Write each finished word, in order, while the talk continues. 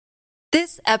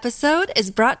This episode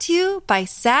is brought to you by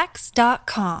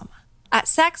Sax.com. At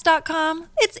Sax.com,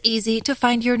 it's easy to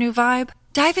find your new vibe.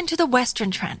 Dive into the Western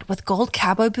trend with gold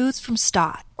cowboy boots from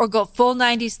Stott, or go full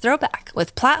 90s throwback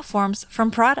with platforms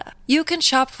from Prada. You can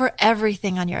shop for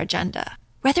everything on your agenda,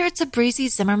 whether it's a breezy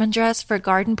Zimmermann dress for a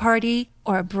garden party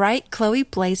or a bright Chloe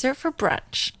blazer for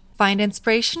brunch. Find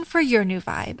inspiration for your new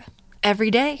vibe every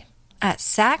day at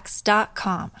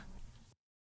Sax.com.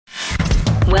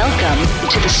 Welcome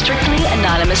to the Strictly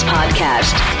Anonymous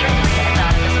Podcast.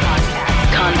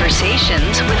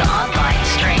 Conversations with online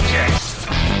strangers.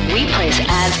 We place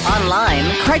ads online.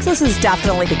 Craigslist is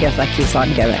definitely the gift that keeps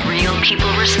on giving. Real people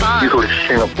respond. You go to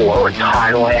Singapore or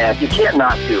Thailand, you can't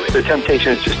not do it. The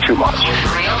temptation is just too much.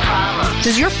 Real problems.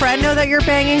 Does your friend know that you're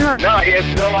banging her? No, he has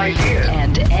no idea.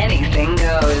 And anything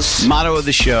goes. Motto of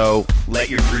the show, let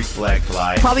your Greek flag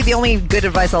fly. Probably the only good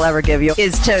advice I'll ever give you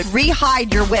is to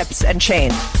re-hide your whips and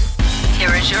chains.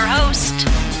 Here is your host,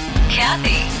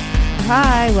 Kathy.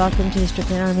 Hi, welcome to the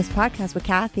Strictly Anonymous Podcast with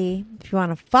Kathy. If you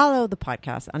want to follow the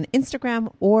podcast on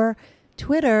Instagram or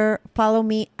Twitter, follow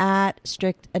me at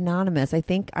Strict Anonymous. I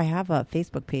think I have a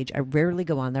Facebook page. I rarely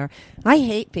go on there. I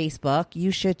hate Facebook.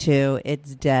 You should too.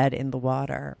 It's dead in the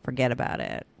water. Forget about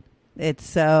it. It's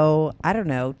so, I don't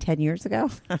know, 10 years ago?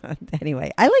 Anyway,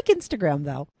 I like Instagram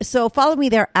though. So follow me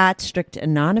there at Strict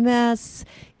Anonymous.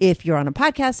 If you're on a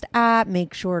podcast app,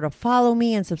 make sure to follow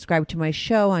me and subscribe to my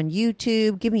show on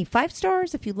YouTube. Give me 5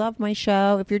 stars if you love my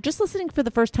show. If you're just listening for the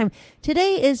first time,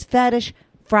 today is Fetish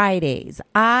Fridays.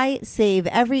 I save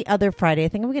every other Friday. I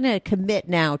think I'm going to commit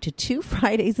now to 2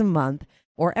 Fridays a month.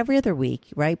 Or every other week,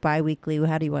 right? Bi-weekly,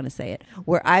 how do you want to say it?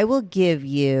 Where I will give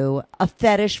you a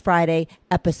Fetish Friday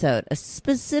episode, a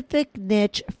specific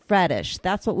niche fetish.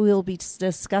 That's what we will be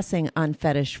discussing on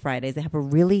Fetish Fridays. I have a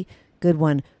really good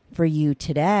one for you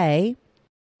today.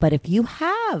 But if you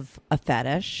have a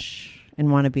fetish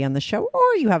and want to be on the show,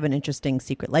 or you have an interesting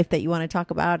secret life that you want to talk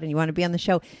about and you want to be on the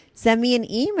show, send me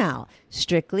an email,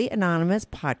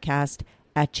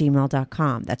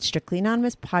 strictlyanonymouspodcast@gmail.com. That's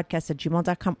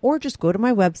strictlyanonymouspodcast@gmail.com, or just go to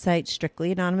my website,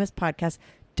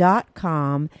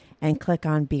 strictlyanonymouspodcast.com, and click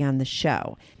on Be on the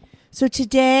Show. So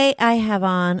today I have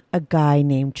on a guy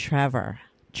named Trevor.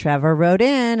 Trevor wrote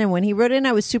in, and when he wrote in,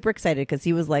 I was super excited because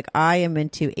he was like, I am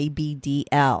into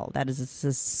ABDL. That is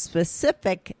a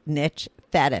specific niche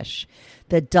fetish,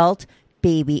 the adult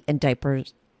baby and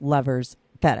diapers lovers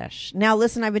fetish. Now,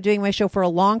 listen, I've been doing my show for a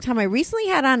long time. I recently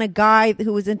had on a guy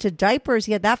who was into diapers.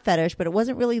 He had that fetish, but it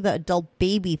wasn't really the adult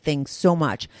baby thing so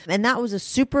much. And that was a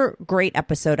super great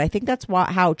episode. I think that's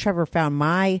how Trevor found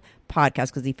my podcast,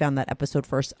 because he found that episode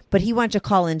first. But he wanted to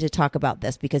call in to talk about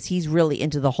this because he's really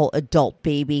into the whole adult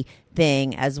baby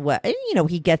thing as well. And, you know,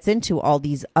 he gets into all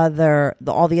the other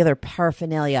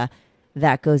paraphernalia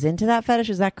that goes into that fetish.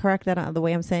 Is that correct? That the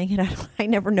way I'm saying it? I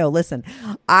never know. Listen,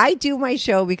 I do my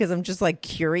show because I'm just like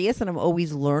curious and I'm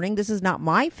always learning. This is not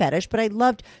my fetish, but I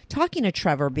loved talking to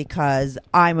Trevor because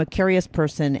I'm a curious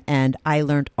person and I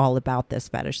learned all about this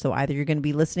fetish. So either you're going to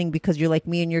be listening because you're like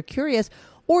me and you're curious,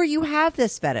 or you have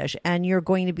this fetish and you're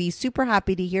going to be super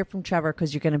happy to hear from Trevor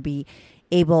because you're going to be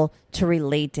able to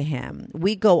relate to him.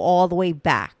 We go all the way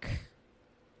back,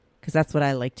 because that's what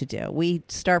I like to do. We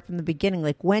start from the beginning.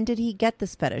 Like, when did he get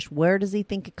this fetish? Where does he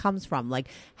think it comes from? Like,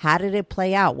 how did it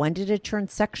play out? When did it turn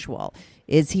sexual?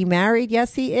 Is he married?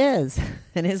 Yes, he is.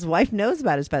 And his wife knows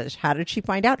about his fetish. How did she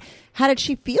find out? How did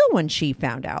she feel when she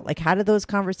found out? Like, how did those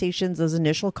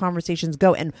initial conversations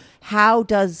go? And how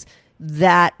does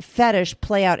that fetish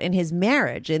play out in his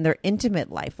marriage, in their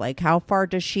intimate life? Like, how far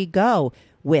does she go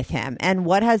with him? And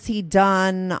what has he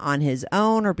done on his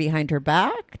own or behind her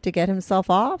back to get himself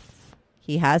off?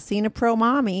 He has seen a pro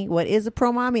mommy. What is a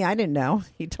pro mommy? I didn't know.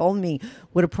 He told me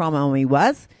what a pro mommy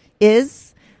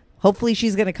is. Hopefully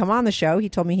she's going to come on the show. He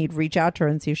told me he'd reach out to her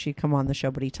and see if she'd come on the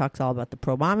show, but he talks all about the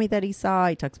pro mommy that he saw.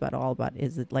 He talks about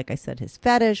like I said, his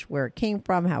fetish, where it came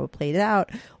from, how it played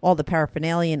out, all the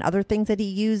paraphernalia and other things that he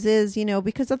uses, you know,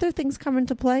 because other things come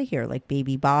into play here, like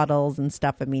baby bottles and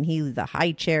stuff. I mean, he's the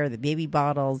high chair, the baby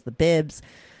bottles, the bibs,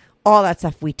 all that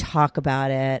stuff. We talk about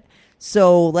it.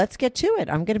 So let's get to it.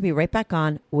 I'm going to be right back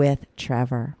on with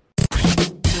Trevor.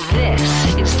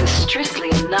 This is the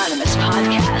Strictly Anonymous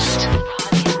Podcast.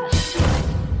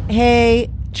 Hey,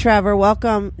 Trevor,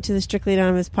 welcome to the Strictly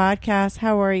Anonymous Podcast.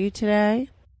 How are you today?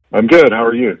 I'm good. How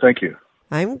are you? Thank you.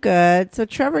 I'm good. So,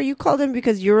 Trevor, you called in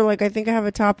because you were like, I think I have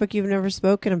a topic you've never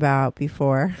spoken about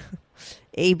before.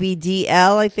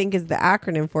 ABDL, I think, is the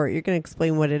acronym for it. You're going to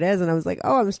explain what it is. And I was like,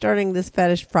 oh, I'm starting this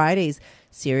Fetish Fridays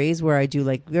series where I do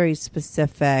like very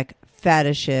specific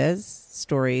fetishes,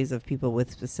 stories of people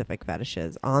with specific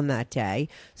fetishes on that day.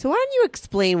 So why don't you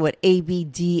explain what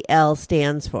ABDL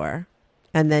stands for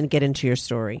and then get into your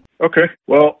story? Okay.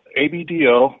 Well,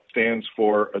 ABDL stands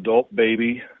for Adult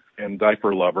Baby and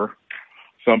Diaper Lover.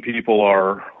 Some people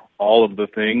are all of the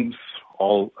things,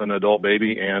 all an adult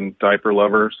baby and diaper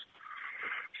lovers.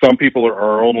 Some people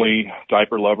are only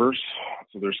diaper lovers,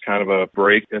 so there's kind of a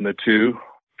break in the two.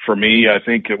 For me, I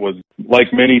think it was like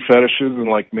many fetishes and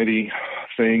like many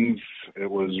things, it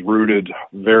was rooted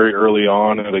very early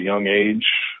on at a young age,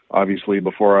 obviously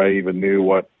before I even knew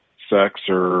what sex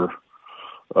or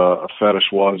a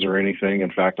fetish was or anything.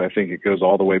 In fact, I think it goes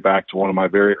all the way back to one of my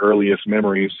very earliest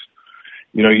memories.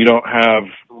 You know, you don't have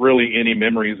really any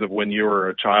memories of when you were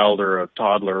a child or a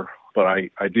toddler, but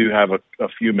I do have a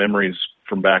few memories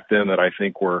from back then that I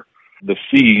think were the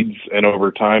seeds, and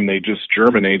over time they just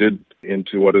germinated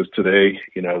into what is today,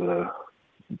 you know,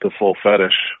 the full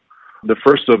fetish. The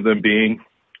first of them being,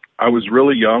 I was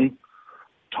really young,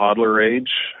 toddler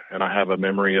age, and I have a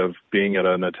memory of being at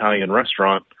an Italian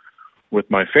restaurant with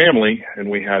my family, and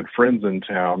we had friends in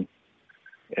town,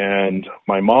 and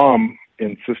my mom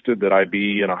insisted that I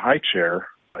be in a high chair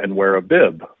and wear a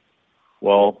bib.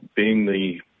 Well, being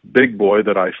the big boy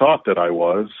that I thought that I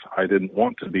was, I didn't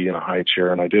want to be in a high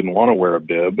chair, and I didn't want to wear a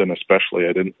bib, and especially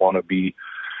I didn't want to be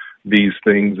these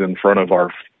things in front of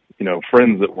our, you know,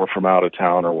 friends that were from out of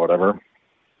town or whatever.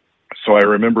 So I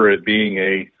remember it being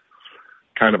a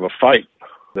kind of a fight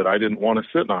that I didn't want to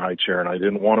sit in a high chair and I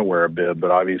didn't want to wear a bib,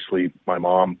 but obviously my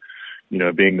mom, you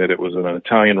know, being that it was an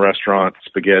Italian restaurant,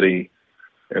 spaghetti,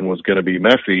 and was going to be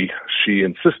messy, she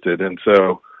insisted. And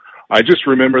so I just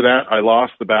remember that. I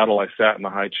lost the battle. I sat in the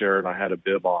high chair and I had a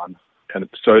bib on. And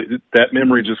so that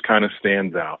memory just kind of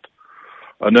stands out.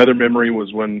 Another memory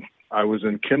was when I was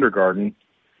in kindergarten,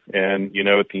 and, you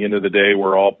know, at the end of the day,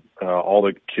 we're all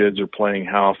the kids are playing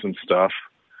house and stuff.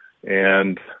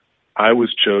 And I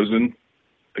was chosen,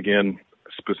 again,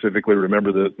 specifically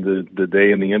remember the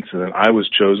day and the incident, I was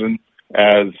chosen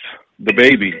as the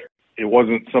baby. It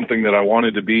wasn't something that I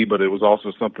wanted to be, but it was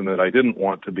also something that I didn't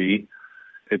want to be.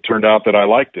 It turned out that I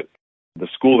liked it. The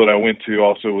school that I went to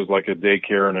also was like a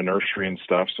daycare and a nursery and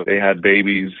stuff, so they had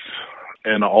babies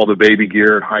and all the baby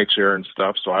gear and high chair and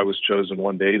stuff, so I was chosen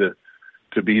one day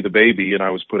to be the baby, and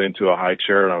I was put into a high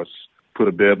chair, and I was put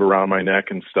a bib around my neck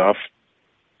and stuff.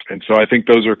 And so I think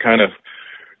those are kind of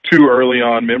two early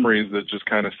on memories that just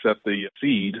kind of set the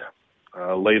seed.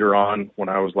 Later on, when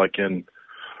I was like in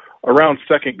around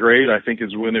second grade, I think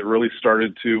is when it really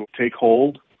started to take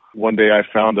hold. One day I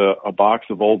found a box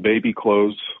of old baby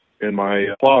clothes in my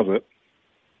closet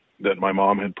that my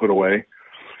mom had put away.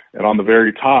 And on the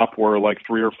very top were like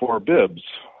 3 or 4 bibs,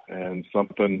 and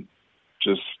something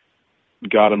just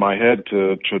got in my head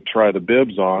to try the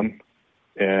bibs on,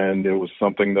 and it was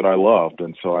something that I loved.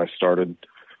 And so I started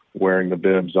wearing the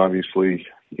bibs, obviously,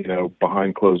 you know,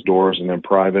 behind closed doors and in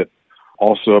private.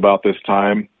 Also about this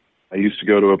time, I used to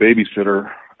go to a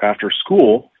babysitter after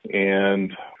school,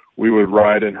 and we would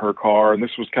ride in her car. And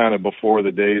this was kind of before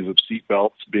the days of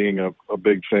seatbelts being a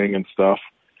big thing and stuff.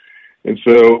 And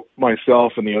so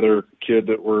myself and the other kid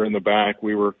that were in the back,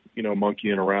 we were, you know,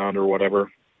 monkeying around or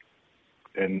whatever.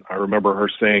 And I remember her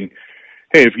saying,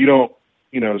 "Hey, if you don't,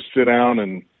 you know, sit down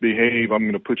and behave, I'm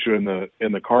going to put you in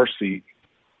the car seat."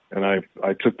 And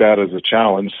I took that as a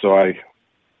challenge. So I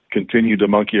continued to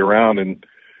monkey around, and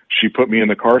she put me in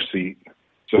the car seat.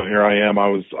 So here I am. I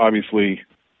was obviously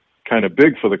kind of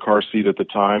big for the car seat at the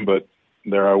time, but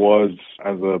there I was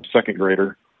as a second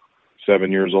grader,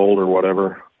 7 years old or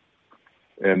whatever,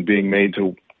 and being made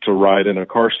to ride in a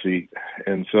car seat.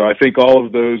 And so I think all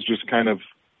of those just kind of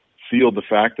sealed the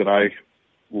fact that I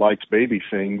liked baby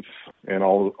things. And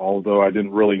although I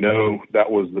didn't really know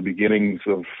that was the beginnings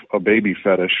of a baby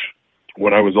fetish,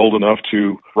 when I was old enough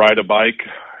to ride a bike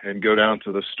and go down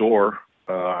to the store,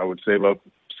 I would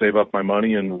save up my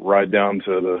money and ride down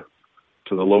to the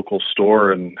local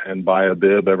store and buy a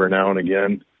bib every now and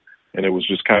again. And it was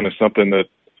just kind of something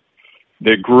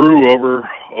that grew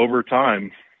over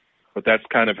time. But that's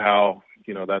kind of how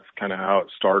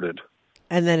it started.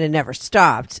 And then it never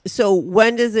stopped. So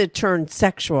when does it turn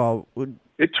sexual?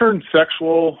 It turned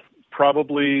sexual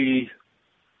probably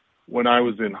when I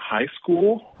was in high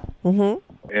school, mm-hmm.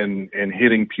 and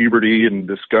hitting puberty and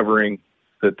discovering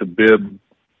that the bib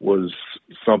was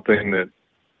something that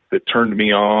turned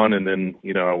me on. And then,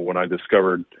 you know, when I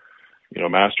discovered, you know,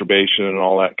 masturbation and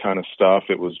all that kind of stuff,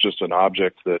 it was just an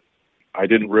object that I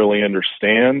didn't really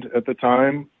understand at the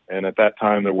time. And at that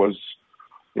time, there was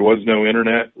no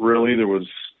internet, really. There was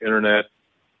internet,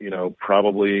 you know,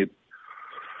 probably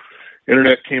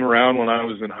Internet came around when I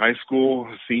was in high school.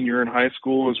 Senior in high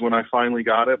school is when I finally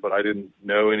got it, but I didn't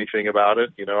know anything about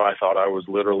it. I thought I was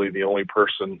literally the only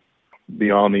person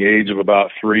beyond the age of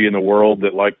about 3 in the world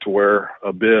that liked to wear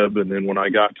a bib. And then when I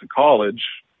got to college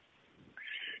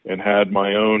and had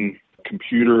my own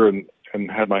computer and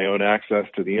had my own access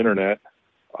to the internet,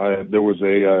 I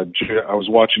was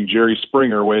watching Jerry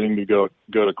Springer waiting to go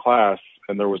to class,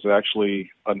 and there was actually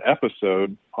an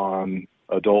episode on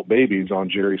adult babies on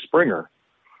Jerry Springer.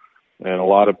 And a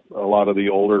lot of the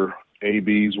older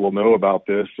ABs will know about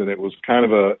this, and it was kind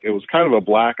of a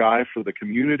black eye for the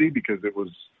community because it was,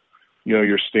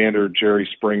 your standard Jerry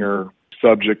Springer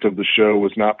subject of the show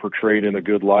was not portrayed in a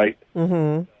good light.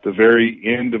 Mm-hmm. The very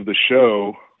end of the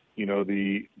show,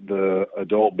 the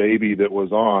adult baby that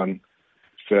was on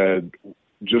said,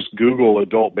 just Google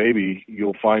adult baby,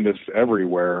 you'll find us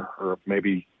everywhere. Or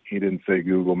maybe he didn't say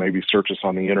Google, maybe search us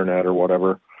on the internet or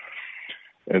whatever.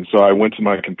 And so I went to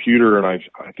my computer and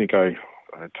I think I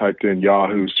typed in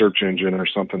Yahoo search engine or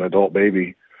something, adult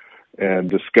baby, and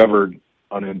discovered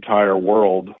an entire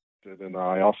world. And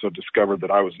I also discovered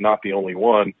that I was not the only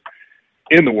one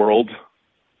in the world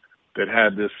that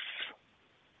had this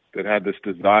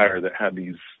desire, that had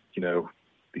these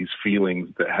feelings,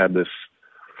 that had this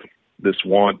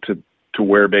want to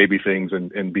wear baby things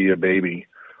and be a baby.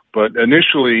 But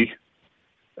initially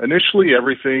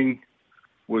everything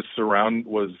was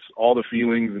all the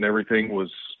feelings and everything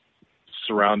was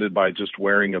surrounded by just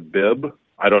wearing a bib.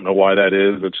 I don't know why that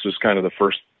is. It's just kind of the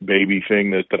first baby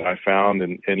thing that I found.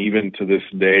 And even to this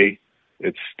day,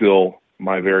 it's still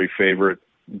my very favorite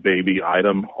baby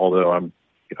item, although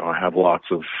I have lots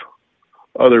of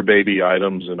other baby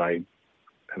items and I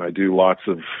do lots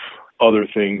of other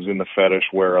things in the fetish,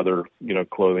 wear other,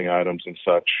 clothing items and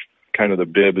such. Kind of the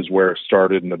bib is where it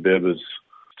started, and the bib is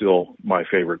still my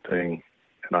favorite thing.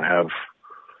 And I have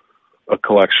a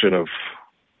collection of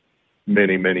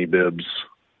many, many bibs.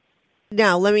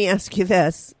 Now, let me ask you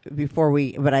this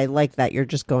but I like that you're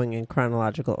just going in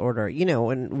chronological order,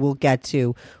 and we'll get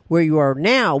to where you are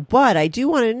now. But I do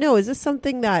want to know, is this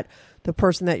something that the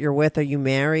person that you're with, are you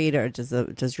married, or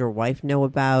does your wife know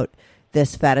about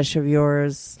this fetish of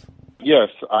yours? Yes,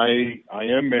 I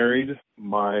am married.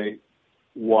 My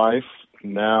wife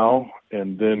now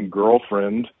and then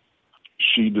girlfriend,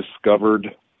 she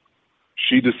discovered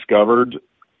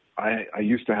I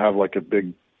used to have like a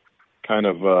big kind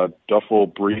of a duffel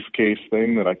briefcase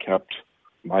thing that I kept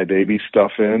my baby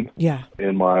stuff in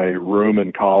my room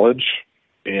in college.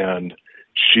 And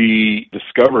she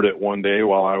discovered it one day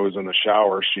while I was in the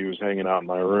shower. She was hanging out in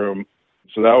my room.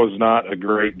 So that was not a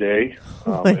great day.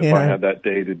 If I had that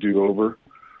day to do over,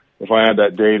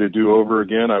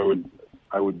 again, I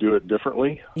would do it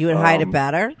differently. You would hide it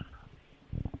better?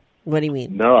 What do you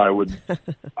mean? No, I would be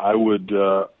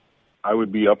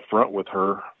upfront with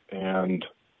her and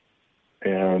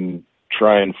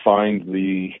try and find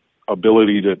the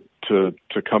ability to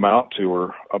come out to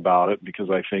her about it, because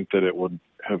I think that it would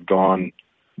have gone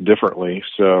differently.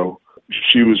 So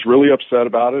she was really upset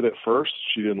about it at first.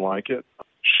 She didn't like it.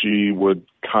 She would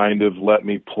kind of let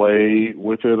me play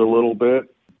with it a little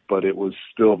bit, but it was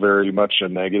still very much a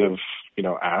negative,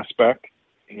 aspect.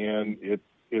 And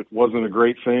it wasn't a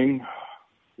great thing.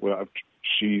 Well,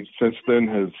 she since then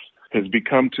has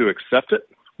become to accept it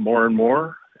more and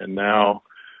more. And now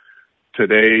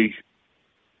today,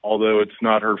 although it's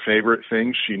not her favorite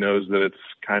thing, she knows that it's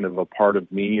kind of a part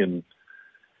of me, and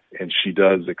she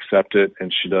does accept it,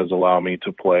 and she does allow me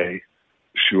to play.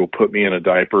 She will put me in a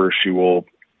diaper. She will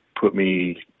put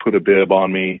a bib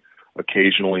on me.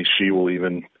 Occasionally she will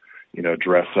even,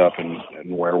 dress up and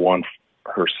wear one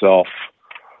herself.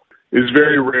 It's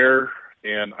very rare.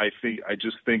 And I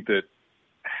just think that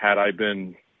had I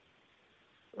been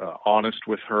honest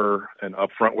with her and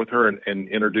upfront with her and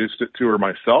introduced it to her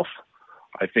myself,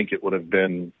 I think it would have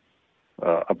been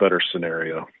a better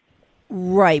scenario.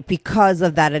 Right, because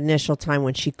of that initial time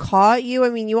when she caught you. I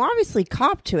mean, you obviously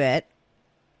copped to it,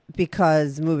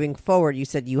 because moving forward, you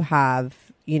said you have,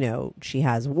 she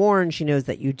has worn, she knows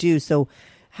that you do. So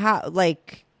how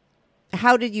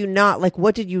did you not,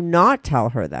 what did you not tell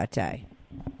her that day?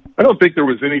 I don't think there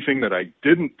was anything that I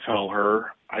didn't tell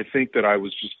her. I think that I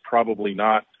was just probably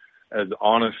not as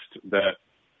honest that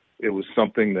it was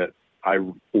something that I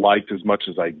liked as much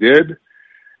as I did,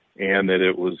 and that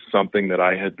it was something that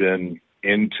I had been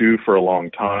into for a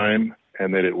long time,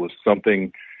 and that it was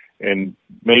something, and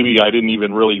maybe I didn't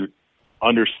even really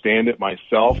understand it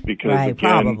myself, because right,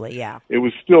 again, probably, yeah. it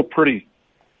was still pretty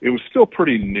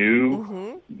new,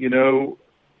 mm-hmm.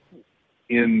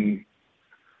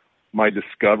 my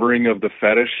discovering of the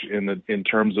fetish in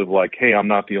terms of like, hey, I'm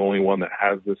not the only one that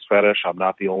has this fetish. I'm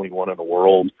not the only one in the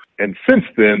world. And since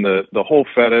then, the whole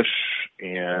fetish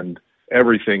and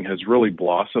everything has really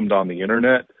blossomed on the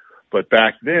internet. But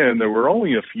back then, there were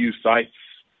only a few sites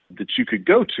that you could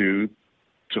go to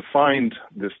find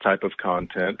this type of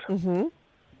content. Mm-hmm.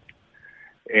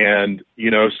 And,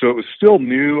 so it was still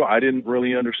new. I didn't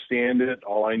really understand it.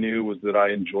 All I knew was that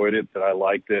I enjoyed it, that I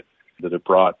liked it, that it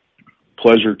brought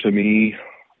pleasure to me.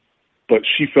 But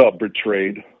she felt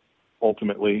betrayed,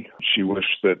 ultimately. She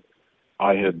wished that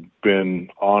I had been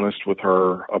honest with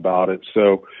her about it.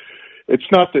 So it's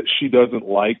not that she doesn't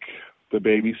like the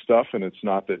baby stuff, and it's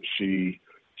not that she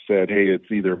said, hey,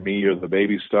 it's either me or the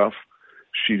baby stuff.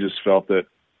 She just felt that,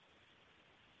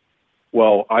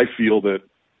 well, I feel that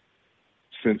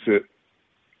since it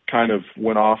kind of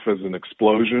went off as an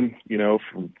explosion,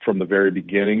 from the very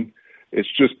beginning, it's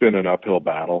just been an uphill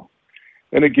battle.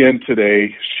 And again,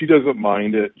 today, she doesn't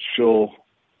mind it.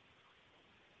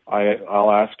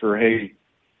 I'll ask her, hey,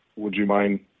 would you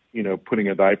mind, putting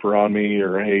a diaper on me?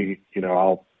 Or, hey,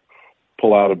 I'll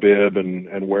pull out a bib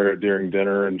and wear it during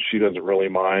dinner. And she doesn't really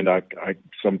mind. I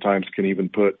sometimes can even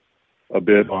put a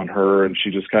bib on her, and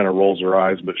she just kind of rolls her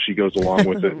eyes, but she goes along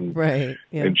with it. And, right.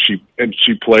 Yeah. And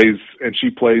she plays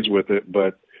with it,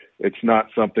 but it's not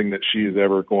something that she is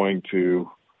ever going to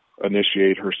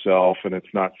initiate herself. And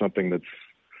it's not something that's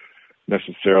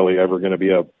necessarily ever going to be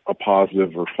a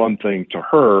positive or fun thing to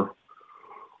her,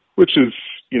 which is,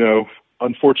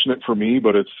 unfortunate for me,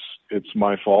 but it's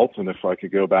my fault. And if I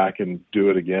could go back and do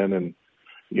it again, and,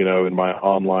 in my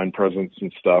online presence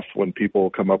and stuff, when people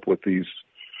come up with these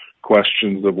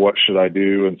questions of what should I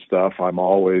do and stuff, I'm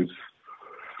always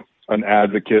an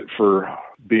advocate for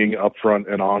being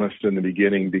upfront and honest in the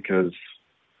beginning, because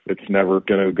it's never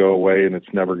going to go away, and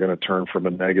it's never going to turn from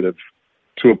a negative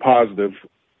to a positive.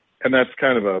 And that's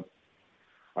kind of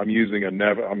I'm using a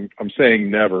never, I'm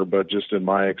saying never, but just in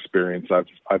my experience,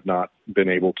 I've not been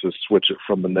able to switch it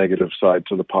from the negative side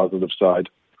to the positive side.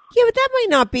 Yeah, but that might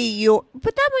not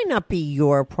be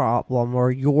your problem,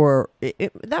 or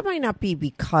that might not be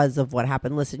because of what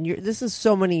happened. Listen, this is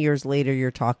so many years later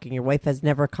you're talking. Your wife has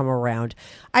never come around.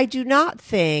 I do not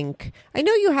think, I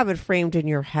know you have it framed in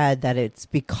your head that it's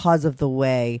because of the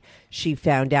way she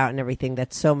found out and everything,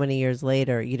 that so many years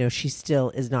later, she still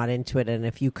is not into it. And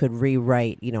if you could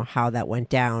rewrite, how that went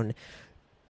down.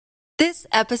 This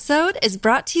episode is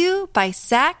brought to you by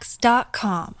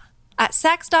Sax.com. At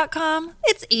Sax.com,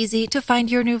 it's easy to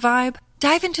find your new vibe.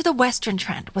 Dive into the Western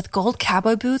trend with gold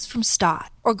cowboy boots from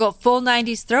Stott, or go full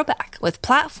 90s throwback with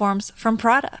platforms from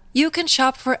Prada. You can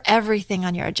shop for everything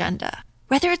on your agenda,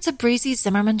 whether it's a breezy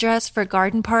Zimmermann dress for a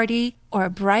garden party or a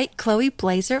bright Chloe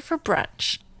blazer for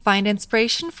brunch. Find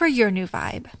inspiration for your new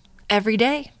vibe every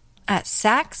day at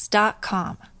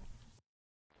Sax.com.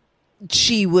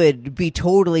 She would be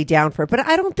totally down for it, but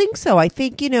I don't think so. I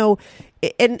think,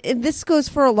 and this goes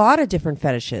for a lot of different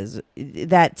fetishes,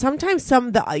 that sometimes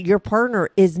your partner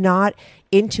is not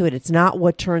into it. It's not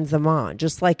what turns them on.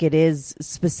 Just like it is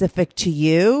specific to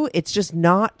you, it's just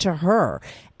not to her.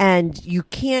 And you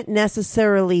can't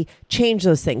necessarily change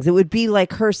those things. It would be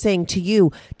like her saying to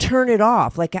you, turn it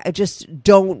off. Like, I just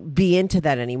don't be into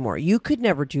that anymore. You could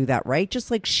never do that, right?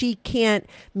 Just like she can't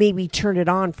maybe turn it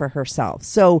on for herself.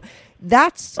 So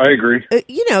I agree.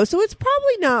 So it's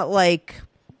probably not like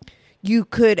you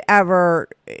could ever,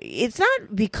 it's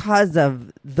not because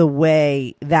of the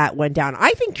way that went down.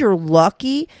 I think you're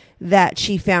lucky that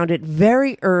she found it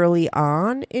very early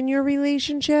on in your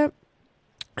relationship.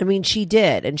 I mean, she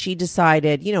did, and she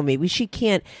decided, maybe she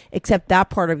can't accept that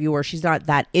part of you, or she's not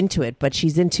that into it, but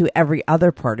she's into every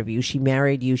other part of you. She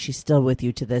married you. She's still with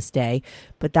you to this day,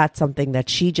 but that's something that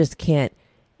she just can't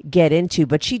get into.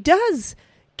 But she does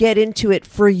get into it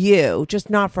for you, just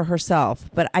not for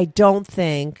herself. But I don't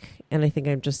think, and I think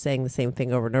I'm just saying the same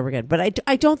thing over and over again, but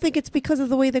I don't think it's because of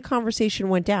the way the conversation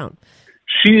went down.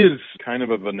 She is kind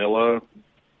of a vanilla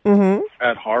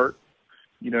at heart.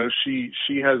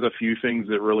 She has a few things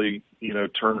that really,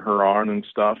 turn her on and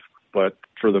stuff. But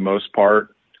for the most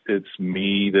part, it's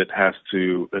me that has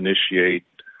to initiate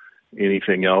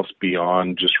anything else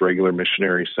beyond just regular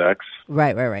missionary sex.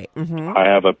 Right. Mm-hmm. I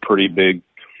have a pretty big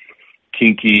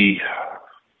kinky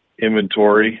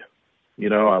inventory.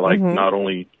 I like not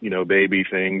only, baby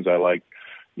things, I like,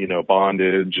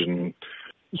 bondage and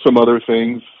some other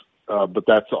things, but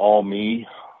that's all me.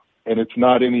 And it's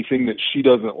not anything that she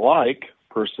doesn't like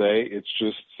per se. It's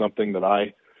just something that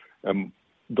I am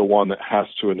the one that has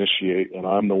to initiate, and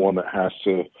I'm the one that has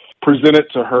to present it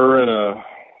to her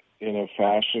in a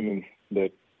fashion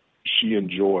that she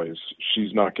enjoys.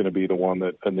 She's not going to be the one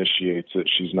that initiates it.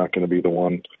 She's not going to be the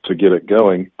one to get it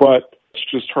going. But it's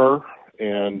just her,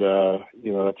 and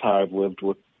that's how I've lived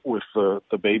with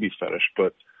the baby fetish.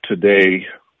 But today,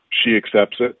 she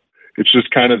accepts it. It's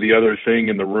just kind of the other thing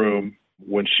in the room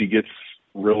when she gets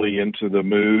really into the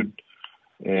mood,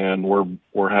 and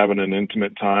we're having an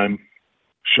intimate time.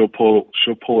 She'll pull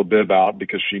a bib out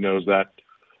because she knows that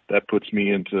puts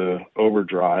me into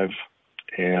overdrive,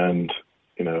 and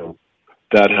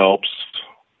that helps.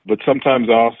 But sometimes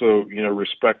I also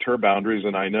respect her boundaries,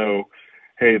 and I know,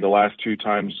 hey, the last 2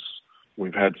 times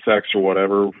we've had sex or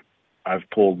whatever, I've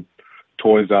pulled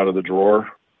toys out of the drawer.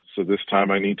 So this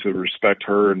time I need to respect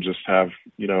her and just have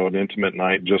an intimate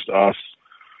night, just us,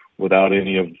 without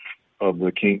any of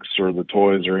the kinks or the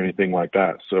toys or anything like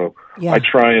that. So I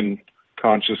try and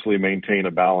consciously maintain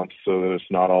a balance so that it's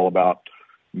not all about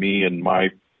me and my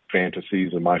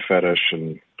fantasies and my fetish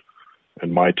and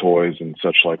my toys and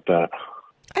such like that.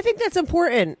 I think that's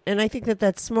important, and I think that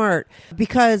that's smart,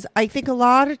 because I think a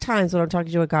lot of times when I'm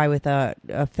talking to a guy with a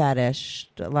fetish,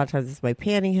 a lot of times it's my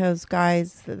pantyhose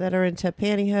guys that are into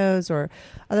pantyhose or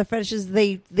other fetishes,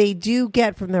 they do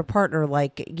get from their partner,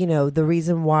 like, the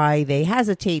reason why they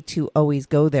hesitate to always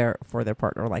go there for their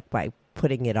partner, like by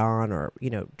putting it on or,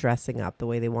 dressing up the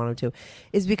way they want them to,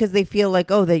 is because they feel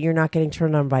like, oh, that you're not getting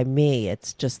turned on by me.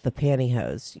 It's just the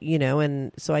pantyhose,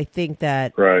 and so I think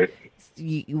that right.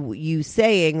 You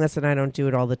saying, listen, I don't do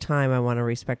it all the time. I want to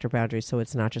respect her boundaries, so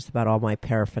it's not just about all my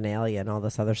paraphernalia and all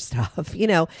this other stuff.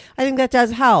 I think that does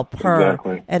help her,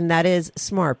 exactly. And that is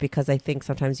smart, because I think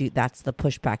sometimes that's the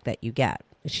pushback that you get.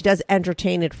 She does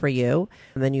entertain it for you,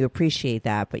 and then you appreciate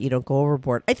that, but you don't go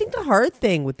overboard. I think the hard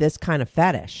thing with this kind of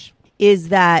fetish is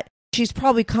that she's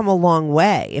probably come a long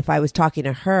way. If I was talking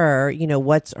to her,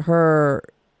 what's her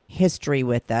history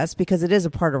with this, because it is a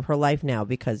part of her life now,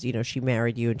 because she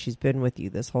married you and she's been with you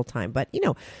this whole time, but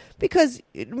because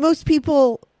most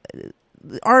people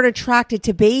aren't attracted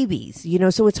to babies,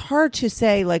 so it's hard to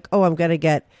say like, oh, I'm gonna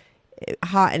get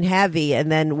hot and heavy and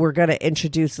then we're gonna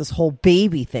introduce this whole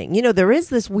baby thing. There is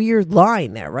this weird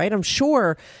line there, right? I'm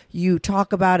sure you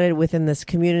talk about it within this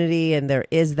community, and there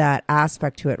is that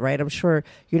aspect to it, right? I'm sure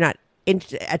you're not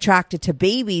attracted to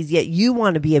babies, yet you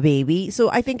want to be a baby. So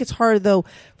I think it's hard, though,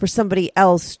 for somebody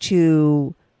else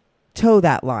to toe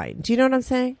that line. Do you know what I'm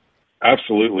saying?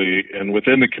 Absolutely. And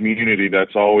within the community,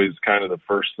 that's always kind of the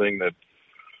first thing that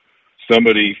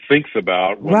somebody thinks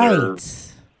about when they're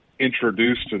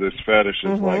introduced to this fetish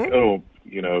is like, oh,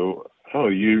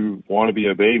 you want to be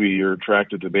a baby, you're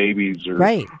attracted to babies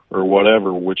or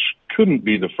whatever, which couldn't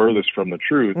be the furthest from the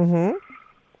truth. Mm-hmm.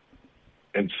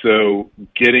 And so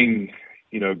getting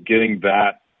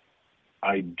that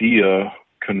idea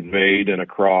conveyed and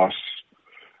across,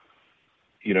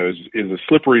 is a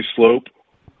slippery slope.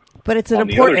 But it's an on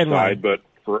important the other side, one.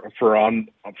 But for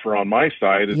on my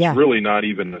side, it's really not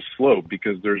even a slope,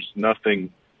 because there's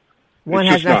nothing. One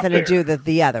has nothing to do with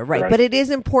the other, right? But it is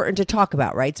important to talk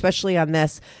about, right? Especially on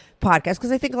this podcast,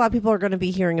 because I think a lot of people are going to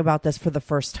be hearing about this for the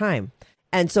first time.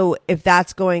 And so if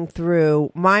that's going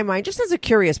through my mind, just as a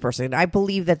curious person, I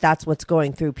believe that that's what's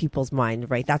going through people's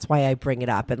mind, right? That's why I bring it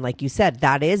up. And like you said,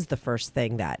 that is the first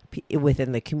thing that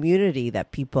within the community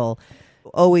that people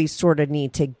always sort of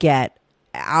need to get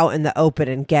out in the open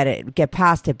and get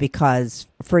past it, because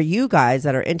for you guys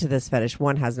that are into this fetish,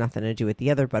 one has nothing to do with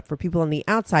the other. But for people on the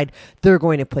outside, they're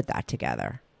going to put that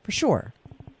together for sure.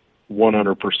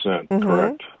 100%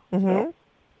 correct. Mm-hmm. Yeah.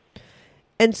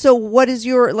 And so what is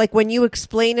your, like, when you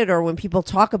explain it or when people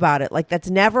talk about it, like, that's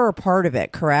never a part of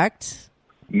it, correct?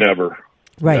 Never.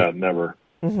 Right. Yeah, never.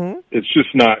 Mm-hmm. It's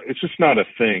just not a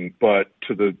thing. But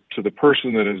to the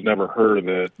person that has never heard of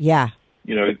it,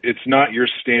 it's not your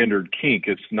standard kink.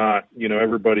 It's not,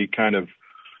 everybody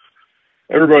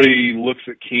looks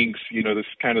at kinks, this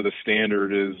kind of the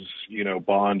standard is,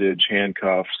 bondage,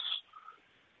 handcuffs,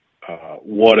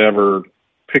 whatever,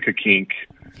 pick a kink.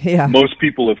 Yeah. Most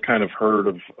people have kind of heard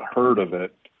of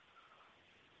it.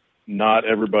 Not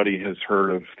everybody has heard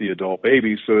of the adult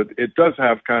baby, so it does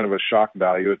have kind of a shock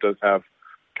value. It does have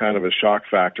kind of a shock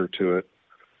factor to it,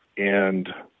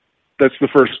 and that's the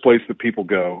first place that people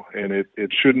go. And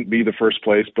it shouldn't be the first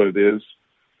place, but it is,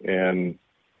 and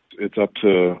it's up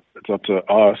to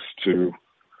us to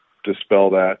dispel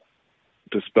that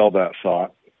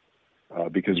thought,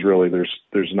 because really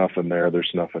there's nothing there.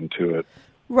 There's nothing to it.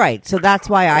 Right. So that's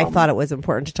why I thought it was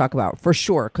important to talk about, for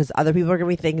sure, because other people are going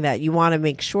to be thinking that you want to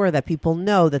make sure that people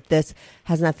know that this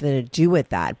has nothing to do with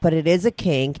that. But it is a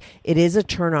kink. It is a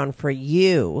turn on for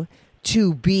you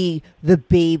to be the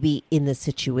baby in the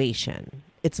situation.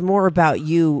 It's more about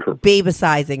you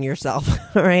babysizing yourself,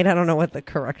 right? I don't know what the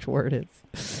correct word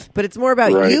is. But it's more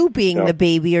about you being the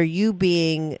baby or you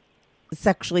being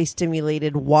sexually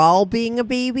stimulated while being a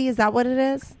baby. Is that what it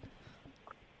is?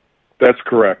 That's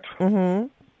correct. Mm-hmm.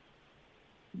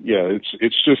 Yeah,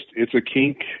 it's a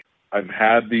kink. I've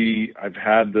had the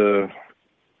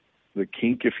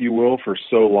kink, if you will, for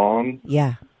so long.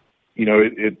 Yeah. You know,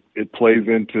 it plays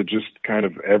into just kind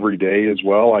of every day as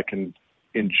well. I can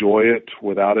enjoy it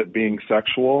without it being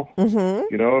sexual. Mm-hmm.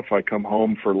 You know, if I come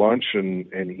home for lunch and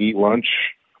eat lunch,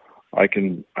 I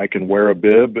can wear a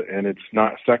bib and it's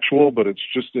not sexual, but it's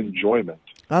just enjoyment.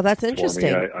 Oh, that's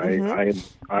interesting.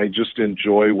 I just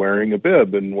enjoy wearing a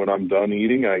bib, and when I'm done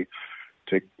eating, I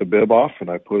take the bib off and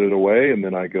I put it away, and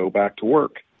then I go back to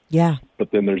work. Yeah.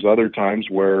 But then there's other times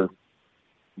where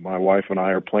my wife and I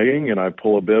are playing, and I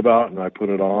pull a bib out and I put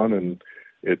it on, and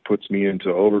it puts me into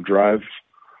overdrive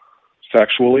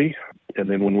sexually. And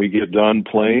then when we get done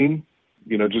playing,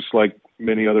 you know, just like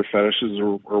many other fetishes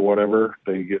or whatever,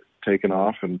 they get taken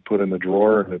off and put in the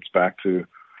drawer, and it's back to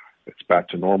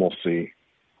normalcy.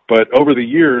 But over the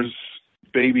years,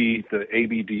 the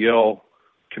ABDL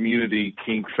community,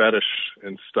 kink fetish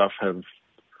and stuff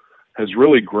has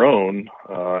really grown,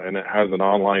 and it has an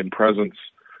online presence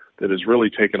that has really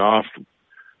taken off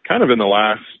kind of in the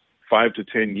last 5 to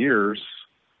 10 years.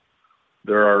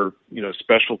 There are, you know,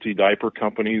 specialty diaper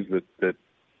companies that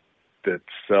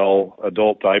sell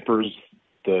adult diapers,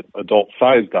 the adult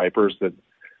size diapers that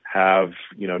have,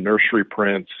 you know, nursery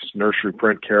print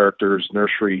characters,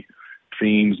 nursery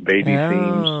themes, baby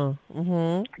themes.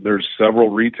 Mm-hmm. There's several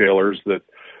retailers that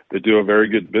do a very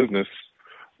good business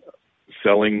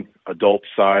selling adult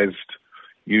sized,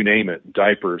 you name it,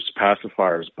 diapers,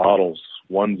 pacifiers, bottles,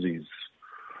 onesies,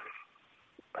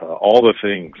 all the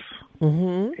things.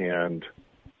 Mm-hmm. And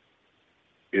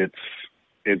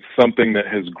it's something that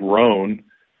has grown,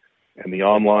 and the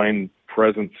online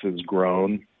presence has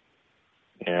grown.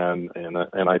 And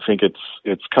I think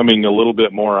it's coming a little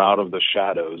bit more out of the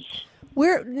shadows.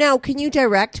 Now, can you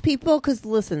direct people? Because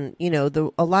listen, you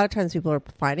know, a lot of times people are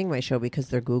finding my show because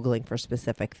they're Googling for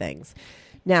specific things.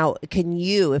 Now, can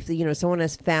you, if someone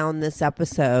has found this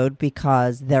episode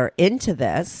because they're into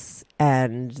this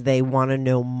and they want to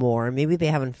know more, maybe they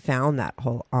haven't found that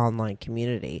whole online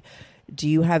community, do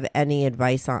you have any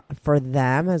advice for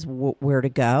them as where to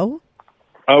go?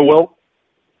 Well,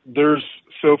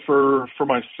 for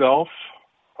myself,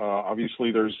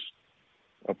 obviously there's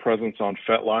a presence on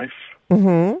FetLife.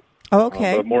 Mm-hmm. Oh,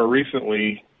 okay. But more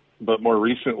recently,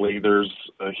 there's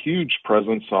a huge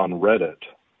presence on Reddit.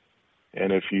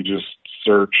 And if you just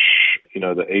search, the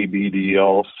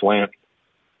ABDL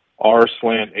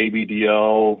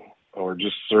 /ABDL, or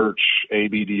just search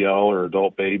ABDL or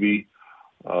adult baby,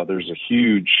 there's a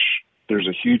huge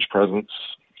presence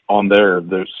on there.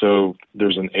 So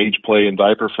there's an age play and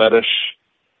diaper fetish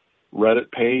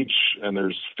Reddit page, and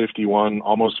there's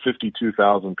almost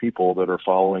 52,000 people that are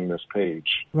following this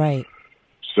page. Right.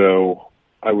 So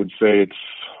I would say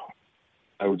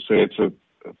it's a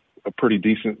pretty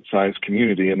decent sized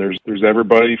community, and there's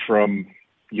everybody from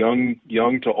young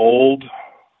to old,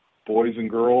 boys and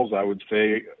girls. I would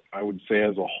say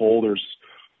as a whole,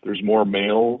 there's more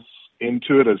males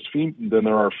into it than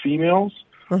there are females,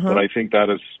 but I think that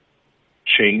is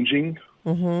changing.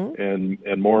 Mm-hmm.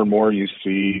 And more you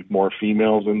see more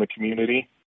females in the community.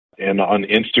 And on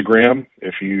Instagram,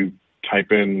 if you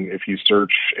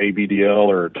search ABDL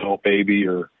or adult baby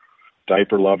or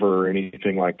diaper lover or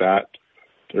anything like that,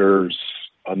 there's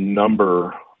a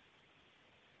number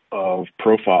of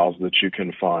profiles that you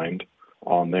can find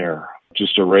on there.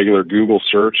 Just a regular Google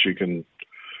search, you can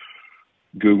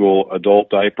Google adult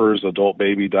diapers, adult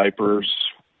baby diapers,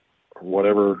 or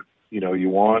whatever you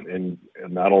want, and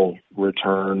that'll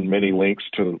return many links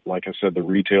to, like I said, the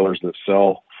retailers that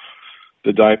sell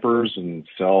the diapers and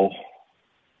sell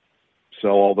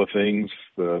all the things,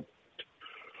 the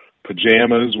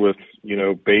pajamas with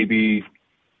baby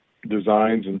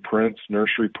designs and prints,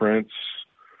 nursery prints,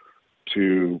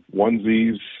 to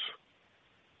onesies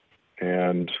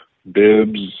and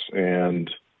bibs and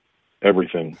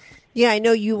everything. Yeah, I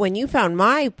know when you found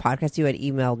my podcast, you had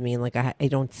emailed me and I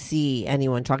don't see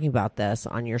anyone talking about this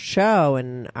on your show.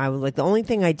 And I was like, the only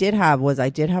thing I did have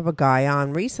a guy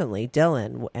on recently,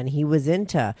 Dylan, and he was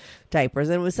into diapers.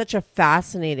 And it was such a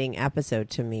fascinating episode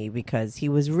to me because he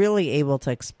was really able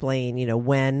to explain,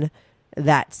 when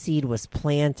that seed was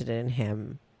planted in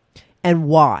him and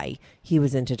why he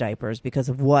was into diapers, because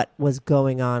of what was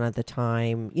going on at the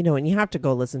time, and you have to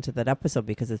go listen to that episode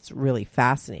because it's really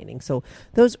fascinating. So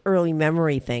those early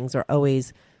memory things are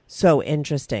always so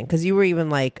interesting because you were even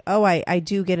like, oh, I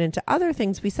do get into other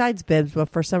things besides bibs, but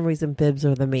for some reason bibs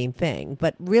are the main thing.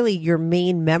 But really your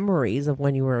main memories of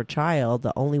when you were a child,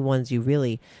 the only ones you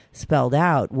really spelled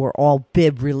out were all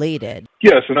bib related.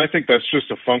 Yes, and I think that's just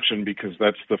a function because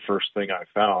that's the first thing I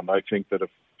found. I think that if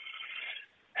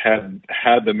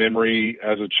had the memory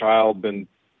as a child been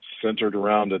centered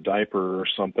around a diaper or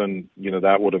something,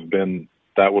 that would have been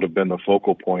the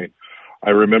focal point. I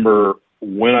remember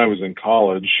when I was in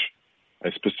college, I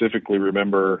specifically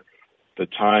remember the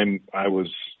time I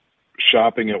was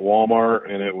shopping at Walmart,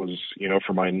 and it was,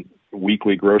 for my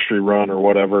weekly grocery run or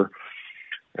whatever.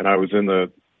 And I was in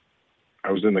the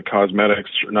cosmetics,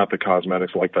 or not the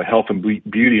cosmetics, like the health and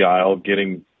beauty aisle,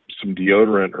 getting some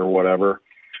deodorant or whatever.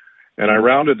 And I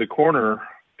rounded the corner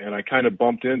and I kind of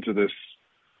bumped into this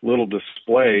little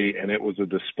display, and it was a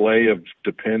display of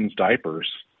Depends diapers,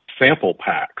 sample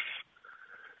packs.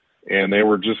 And they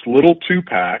were just little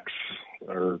 2-packs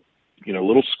or,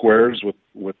 little squares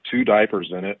with 2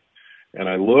 diapers in it. And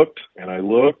I looked and I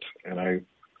looked, and I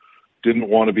didn't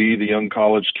want to be the young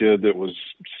college kid that was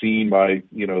seen by,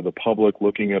 the public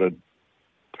looking at a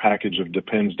package of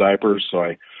Depends diapers. So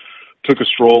I took a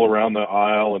stroll around the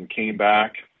aisle and came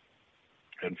back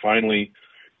and finally,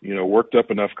 worked up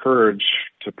enough courage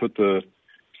to put the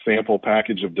sample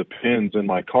package of Depends in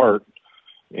my cart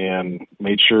and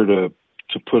made sure to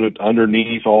put it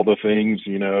underneath all the things,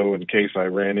 in case I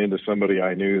ran into somebody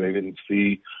I knew, they didn't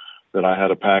see that I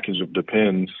had a package of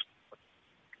Depends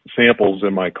samples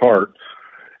in my cart.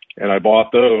 And I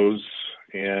bought those.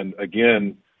 And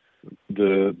again,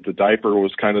 the diaper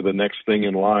was kind of the next thing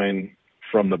in line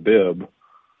from the bib.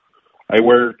 I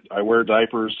wear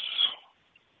diapers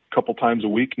a couple times a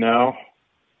week now.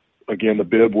 Again, the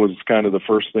bib was kind of the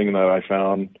first thing that I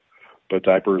found, but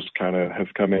diapers kind of has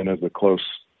come in as a close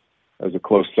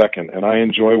second. And I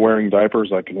enjoy wearing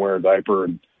diapers. I can wear a diaper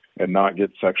and not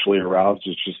get sexually aroused.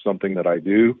 It's just something that I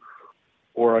do.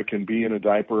 Or I can be in a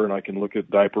diaper and I can look at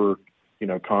diaper,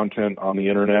 content on the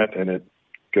internet, and it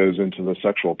goes into the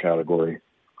sexual category.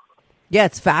 Yeah,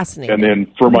 it's fascinating. And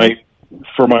then for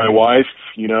my wife,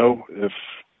 if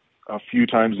a few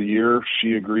times a year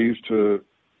she agrees to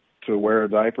wear a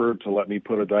diaper, to let me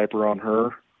put a diaper on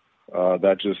her,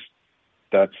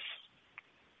 that's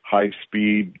high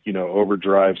speed,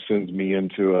 overdrive sends me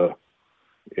into a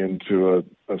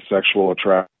sexual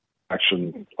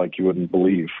attraction like you wouldn't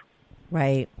believe.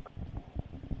 Right.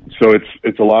 So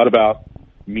it's a lot about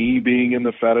me being in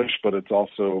the fetish, but it's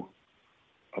also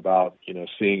about,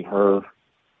 seeing her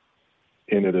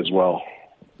in it as well.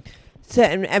 So,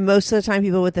 and most of the time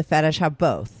people with the fetish have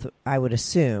both, I would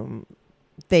assume.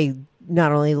 They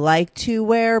not only like to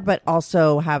wear, but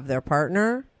also have their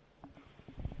partner.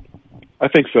 I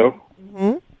think so.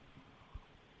 Mm-hmm.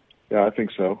 Yeah, I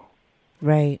think so.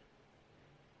 Right.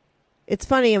 It's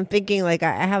funny. I'm thinking like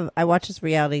I watched this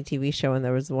reality TV show, and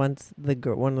there was once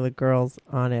one of the girls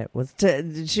on it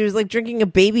she was like drinking a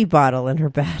baby bottle in her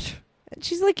bed. And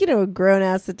she's like, a grown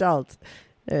ass adult,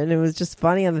 and it was just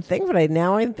funny on the thing. But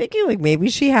now I'm thinking like maybe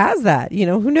she has that.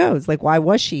 Who knows? Like, why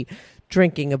was she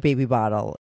drinking a baby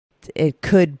bottle? It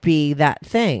could be that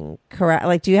thing, correct?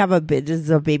 Like, does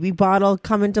a baby bottle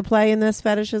come into play in this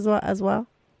fetish as well?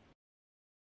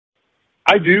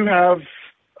 I do have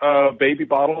baby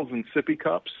bottles and sippy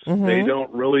cups. Mm-hmm. They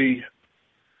don't really,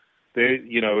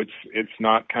 it's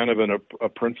not kind of a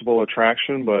principal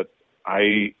attraction, but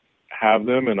I have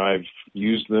them and I've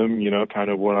used them,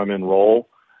 kind of when I'm in role,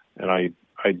 and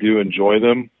I do enjoy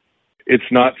them.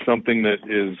 It's not something that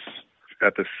is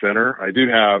at the center. I do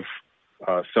have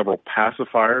several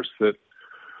pacifiers that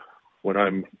when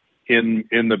I'm in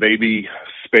the baby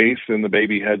space, in the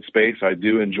baby head space, I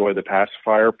do enjoy the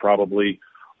pacifier probably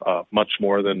much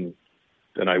more than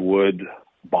I would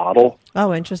bottle.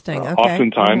 Oh, interesting. Okay.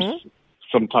 Oftentimes,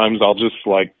 sometimes I'll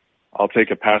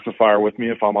take a pacifier with me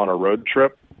if I'm on a road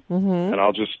trip, and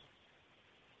I'll just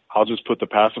put the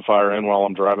pacifier in while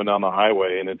I'm driving down the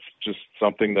highway, and it's just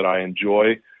something that I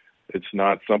enjoy. It's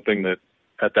not something that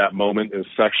at that moment is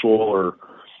sexual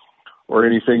or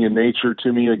anything in nature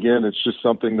to me. Again, it's just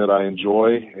something that I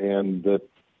enjoy and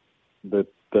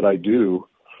that I do.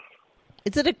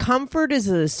 Is it a comfort? Is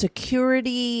it a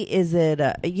security? Is it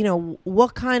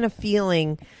what kind of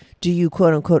feeling do you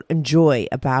quote unquote enjoy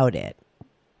about it?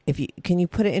 Can you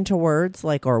put it into words,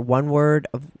 like, or one word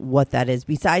of what that is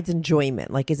besides enjoyment?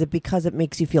 Like, is it because it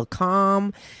makes you feel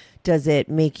calm? Does it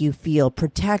make you feel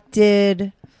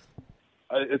protected?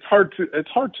 It's hard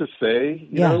to say,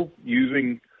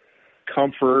 using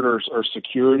comfort or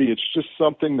security. It's just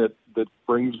something that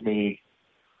brings me,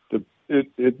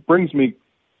 it brings me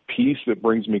peace. It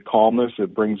brings me calmness.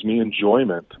 It brings me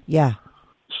enjoyment. Yeah.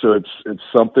 So it's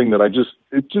something that I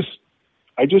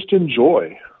just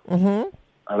enjoy. Mm-hmm.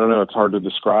 I don't know. It's hard to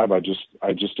describe. I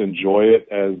just enjoy it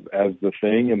as the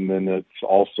thing. And then it's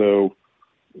also,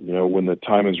 when the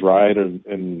time is right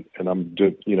and I'm,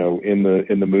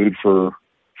 in the mood for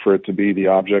it to be the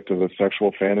object of a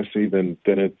sexual fantasy, then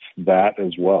it's that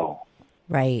as well.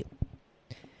 Right.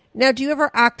 Now, do you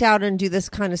ever act out and do this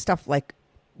kind of stuff like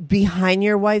behind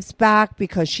your wife's back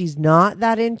because she's not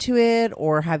that into it?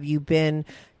 Or have you been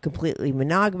completely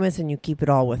monogamous and you keep it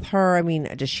all with her? I mean,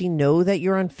 does she know that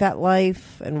you're on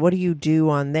FetLife? And what do you do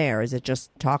on there? Is it just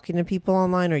talking to people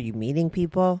online? Or are you meeting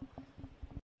people?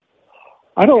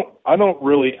 I don't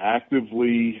really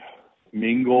actively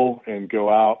mingle and go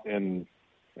out and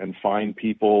find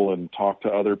people and talk to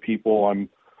other people.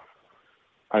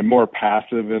 I'm more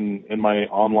passive in my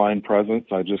online presence.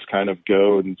 I just kind of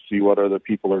go and see what other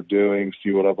people are doing,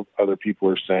 see what other people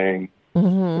are saying,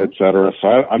 Mm-hmm. et cetera. So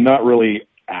I'm not really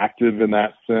active in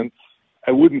that sense.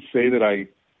 I wouldn't say that I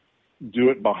do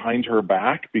it behind her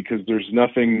back because there's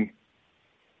nothing.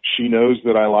 She knows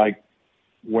that I like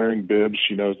wearing bibs.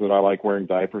 She knows that I like wearing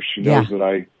diapers. She knows that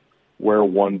I wear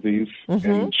onesies. Mm-hmm.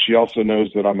 And she also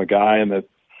knows that I'm a guy and that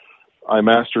I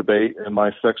masturbate and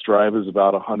my sex drive is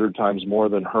about 100 times more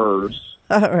than hers.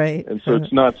 All right. And so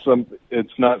it's not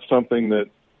something that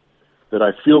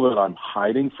I feel that I'm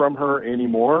hiding from her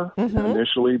anymore. Mm-hmm.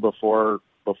 Initially, before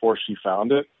she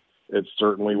found it, it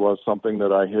certainly was something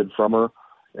that I hid from her.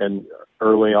 And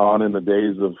early on in the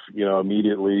days of,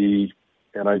 immediately,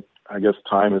 and I guess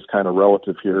time is kind of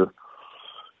relative here,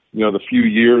 the few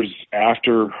years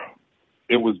after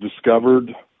it was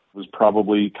discovered was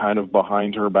probably kind of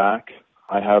behind her back.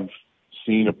 I have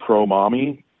seen a pro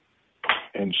mommy,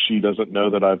 and she doesn't know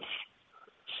that I've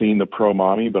seen the pro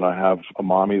mommy, but I have a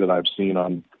mommy that I've seen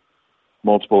on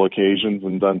multiple occasions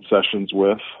and done sessions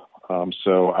with.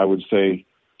 So I would say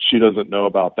she doesn't know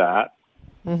about that.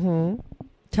 Mm-hmm.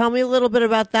 Tell me a little bit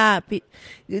about that.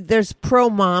 There's pro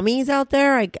mommies out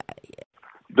there.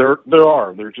 There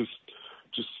are. They're just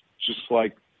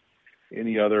like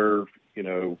any other,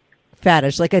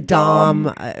 fetish, like a dom,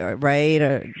 right?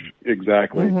 Or...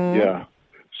 Exactly. Mm-hmm. Yeah.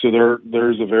 So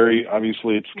there's a very,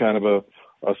 obviously it's kind of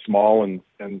a small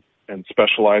and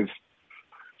specialized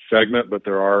segment, but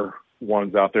there are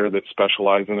ones out there that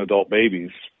specialize in adult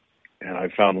babies. And I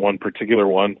found one particular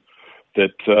one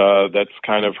that's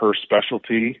kind of her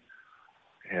specialty,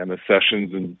 and the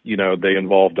sessions, and they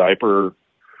involve diaper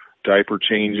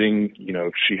changing.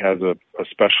 She has a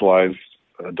specialized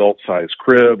adult size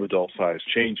crib, adult size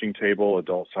changing table,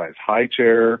 adult size high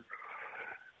chair,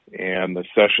 and the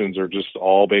sessions are just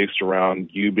all based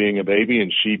around you being a baby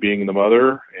and she being the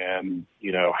mother, and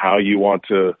how you want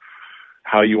the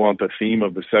theme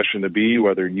of the session to be,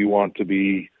 whether you want to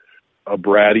be a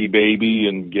bratty baby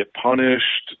and get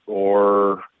punished,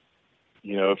 or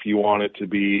if you want it to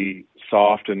be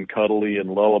soft and cuddly and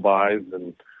lullabies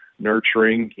and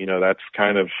nurturing, that's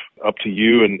kind of up to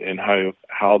you and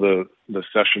how the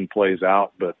session plays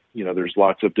out. But there's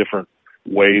lots of different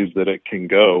ways that it can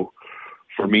go.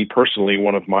 For me personally,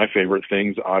 one of my favorite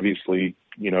things, obviously,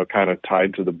 kind of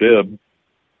tied to the bib,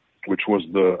 which was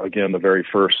the very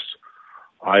first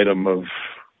item of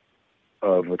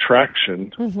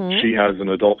attraction. Mm-hmm. She has an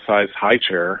adult-sized high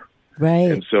chair. Right.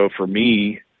 And so for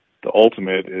me, the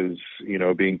ultimate is,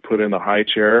 being put in the high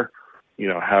chair,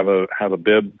 have a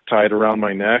bib tied around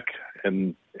my neck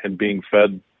and being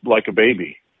fed like a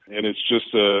baby. And it's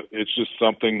just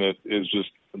something that is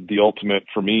just the ultimate,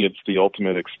 for me, it's the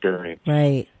ultimate experience.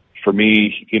 Right. For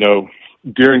me,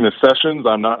 during the sessions,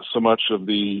 I'm not so much of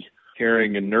the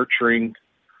caring and nurturing.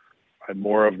 I'm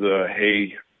more of the,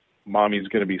 hey, mommy's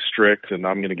going to be strict and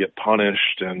I'm going to get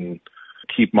punished and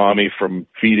keep mommy from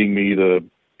feeding me the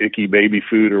icky baby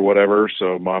food or whatever.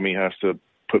 So mommy has to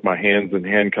put my hands in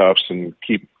handcuffs and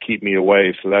keep me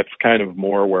away. So that's kind of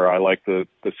more where I like the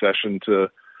session to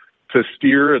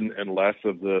steer and less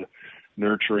of the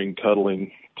nurturing,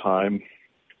 cuddling time.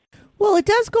 Well, it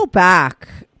does go back.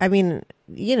 I mean,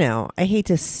 I hate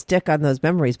to stick on those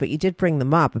memories, but you did bring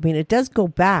them up. I mean, it does go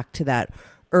back to that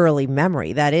early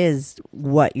memory. That is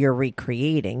what you're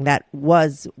recreating. That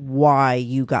was why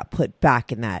you got put back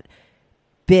in that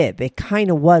bib. It kind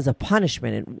of was a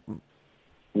punishment.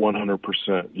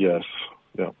 100%. Yes.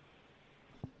 Yeah.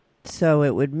 So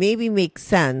it would maybe make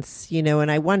sense, and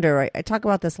I wonder, I talk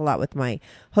about this a lot with my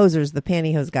hosers, the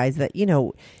pantyhose guys, that,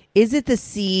 is it the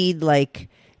seed? Like,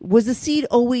 was the seed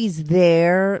always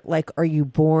there? Like, are you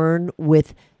born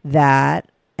with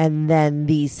that and then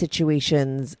these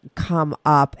situations come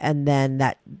up, and then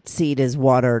that seed is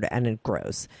watered and it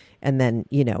grows. And then,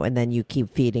 and then you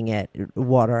keep feeding it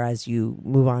water as you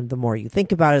move on. The more you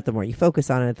think about it, the more you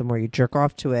focus on it, the more you jerk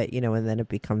off to it, and then it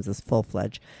becomes this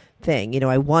full-fledged thing.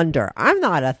 I wonder, I'm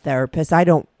not a therapist. I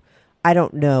don't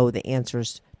know the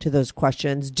answers to those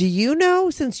questions. Do you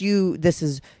know, since this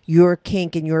is your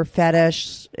kink and your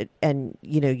fetish, and,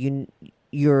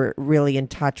 you're really in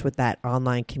touch with that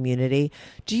online community.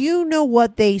 Do you know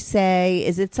what they say?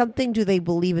 Is it something, do they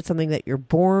believe it's something that you're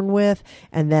born with,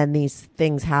 and then these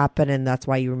things happen and that's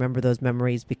why you remember those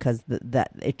memories because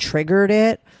that it triggered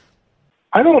it?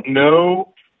 I don't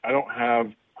know. I don't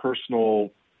have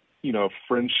personal,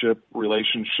 friendship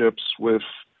relationships with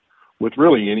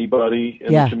really anybody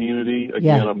in the community.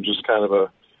 Again, I'm just I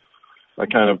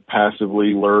kind of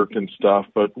passively lurk and stuff.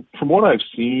 But from what I've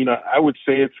seen, I would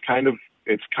say it's kind of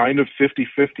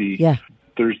 50-50. Yeah.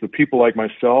 There's the people like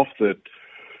myself that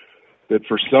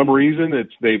for some reason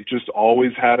they've just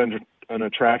always had an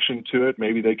attraction to it.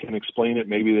 Maybe they can explain it,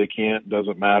 maybe they can't,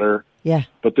 doesn't matter. Yeah.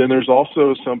 But then there's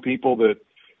also some people that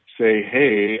say,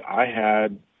 hey, I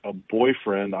had a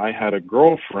boyfriend, I had a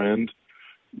girlfriend,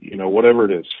 whatever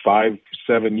it is,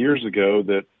 5-7 years ago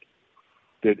that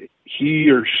he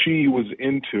or she was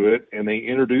into it and they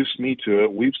introduced me to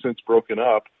it. We've since broken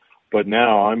up, but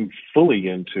now I'm fully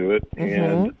into it.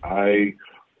 And I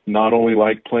not only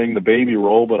like playing the baby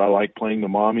role, but I like playing the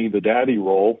mommy, the daddy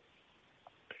role.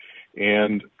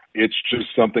 And it's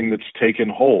just something that's taken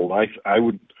hold. I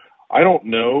don't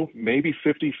know, maybe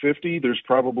 50-50. There's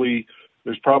probably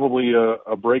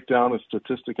a breakdown, a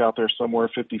statistic out there somewhere,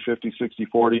 50-50,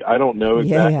 60-40. I don't know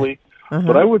exactly. Yeah.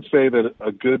 But I would say that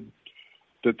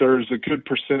there's a good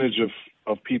percentage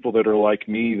of people that are like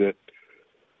me that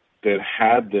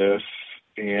had this,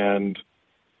 and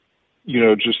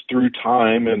just through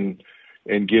time and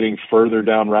getting further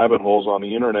down rabbit holes on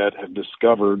the internet have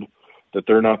discovered that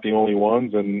they're not the only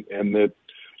ones, and that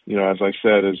as I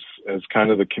said, as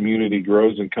kind of the community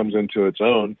grows and comes into its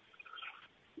own,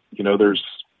 there's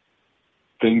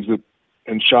things that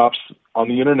in shops on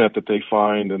the internet that they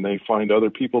find, and they find other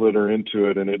people that are into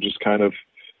it, and it just kind of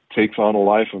takes on a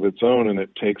life of its own, and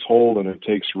it takes hold and it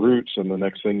takes roots, and the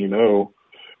next thing you know,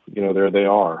 there they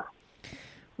are.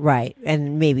 Right.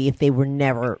 And maybe if they were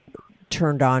never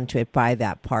turned on to it by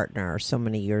that partner so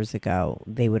many years ago,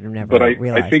 they would have never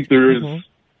realized. I think there is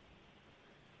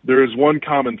one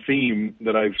common theme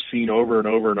that I've seen over and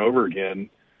over and over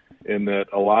again, in that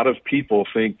a lot of people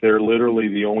think they're literally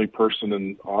the only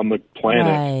person on the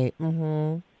planet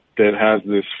that has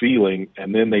this feeling,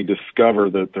 and then they discover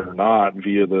that they're not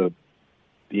via the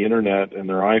internet and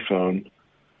their iPhone.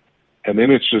 And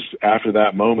then it's just after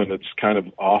that moment, it's kind of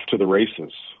off to the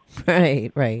races.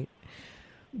 Right. They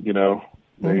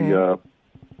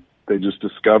just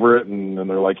discover it, and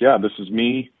they're like, yeah, this is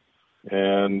me,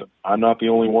 and I'm not the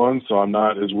only one, so I'm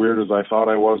not as weird as I thought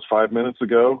I was 5 minutes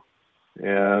ago.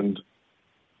 And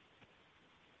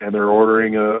they're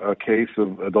ordering a case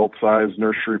of adult-sized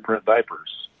nursery print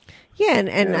diapers. Yeah,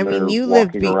 and I mean, you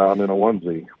lived around in a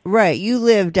onesie. Right, you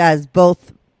lived as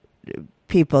both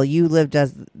people. You lived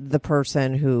as the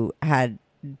person who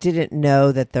didn't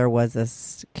know that there was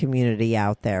this community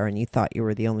out there, and you thought you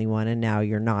were the only one, and now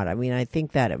you're not. I mean, I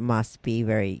think that it must be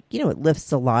very, it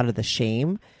lifts a lot of the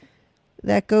shame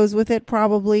that goes with it,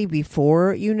 probably,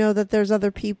 before you know that there's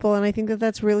other people, and I think that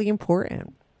that's really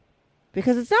important.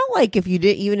 Because it's not like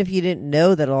even if you didn't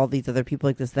know that all these other people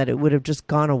exist, that it would have just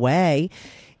gone away.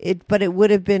 But there would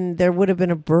have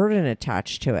been a burden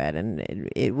attached to it, and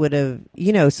it would have,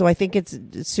 so I think it's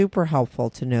super helpful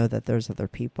to know that there's other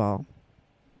people,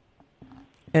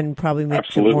 and probably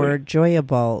makes it more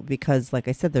enjoyable because, like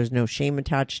I said, there's no shame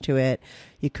attached to it.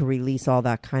 You can release all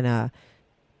that kind of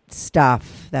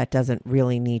stuff that doesn't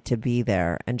really need to be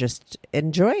there and just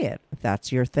enjoy it if that's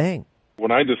your thing.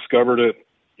 When I discovered it,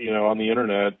 on the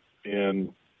internet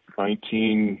in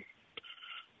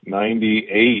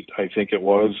 1998, I think it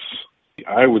was,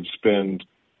 I would spend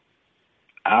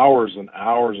hours and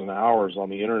hours and hours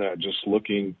on the internet just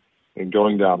looking and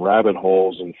going down rabbit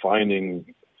holes and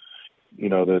finding,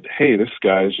 that, hey, this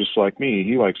guy is just like me.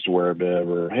 He likes to wear a bib.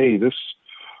 Or, hey, this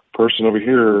person over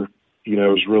here,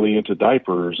 is really into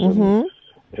diapers. And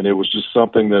it was just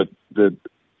something that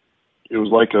it was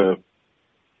like a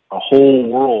whole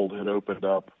world had opened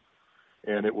up,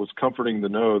 and it was comforting to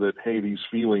know that, hey, these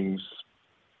feelings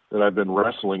that I've been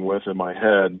wrestling with in my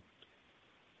head,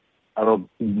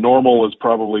 normal is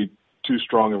probably too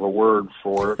strong of a word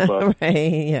for it, but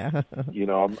right, yeah.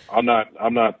 I'm not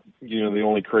the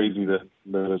only crazy that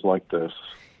is like this.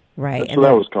 Right. So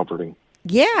that was comforting.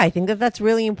 Yeah, I think that's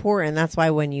really important. That's why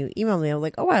when you email me, I'm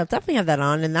like, oh, I'll definitely have that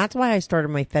on. And that's why I started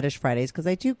my Fetish Fridays, because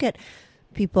I do get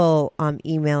people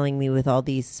emailing me with all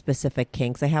these specific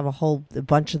kinks. I have a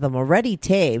bunch of them already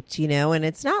taped, and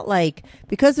it's not like,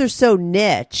 because they're so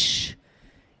niche,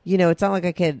 it's not like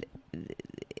I could,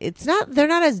 they're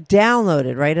not as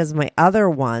downloaded, right, as my other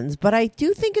ones. But I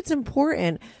do think it's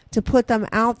important to put them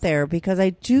out there, because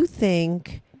I do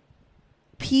think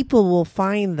people will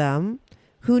find them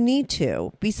who need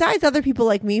to, besides other people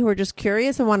like me who are just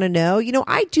curious and want to know.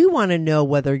 I do want to know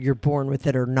whether you're born with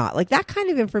it or not. Like, that kind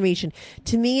of information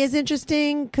to me is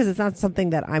interesting, because it's not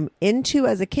something that I'm into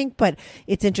as a kink, but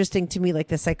it's interesting to me, like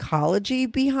the psychology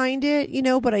behind it,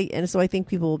 and so I think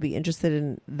people will be interested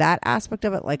in that aspect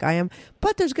of it, like I am.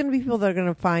 But there's going to be people that are going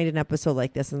to find an episode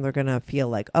like this and they're going to feel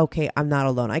like, okay, I'm not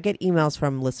alone. I get emails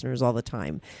from listeners all the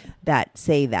time that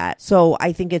say that. So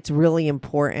I think it's really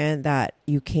important that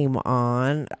you came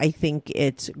on. I think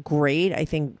it's great. I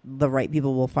think the right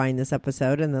people will find this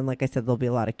episode. And then, like I said, there'll be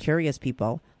a lot of curious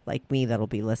people like me that'll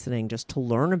be listening just to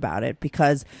learn about it,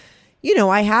 because,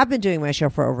 I have been doing my show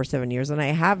for over 7 years and I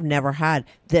have never had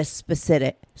this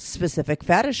specific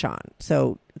fetish on.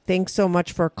 So thanks so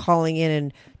much for calling in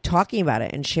and talking about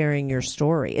it and sharing your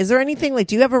story. Is there anything, like,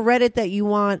 do you have a Reddit that you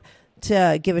want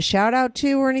to give a shout out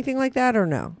to or anything like that, or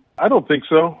no? I don't think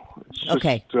so. It's just,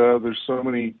 okay. There's so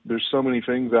many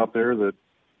things out there that,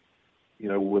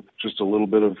 with just a little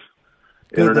bit of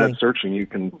internet searching, you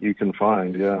can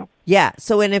find. Yeah. Yeah.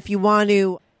 So, and if you want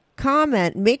to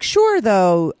comment, make sure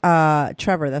though,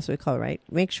 Trevor, that's what we call it, right?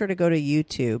 Make sure to go to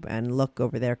YouTube and look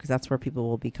over there, because that's where people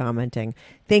will be commenting.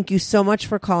 Thank you so much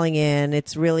for calling in.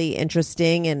 It's really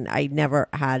interesting, and I never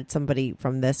had somebody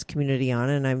from this community on,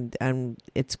 and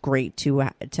it's great to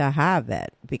have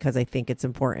it, because I think it's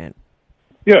important.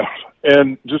 Yeah.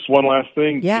 And just one last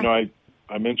thing. Yeah.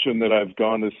 I mentioned that I've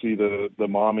gone to see the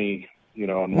mommy,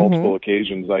 on multiple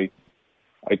occasions. I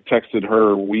texted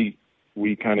her. We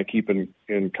kind of keep in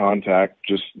contact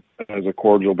just as a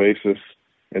cordial basis,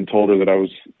 and told her that I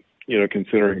was,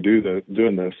 considering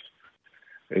doing this.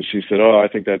 And she said, "Oh, I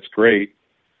think that's great."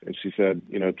 And she said,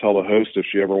 tell the host if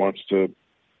she ever wants to,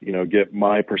 get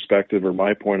my perspective or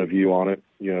my point of view on it,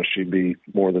 she'd be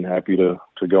more than happy to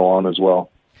go on as well.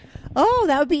 Oh,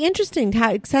 that would be interesting.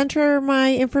 Send her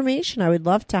my information. I would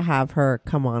love to have her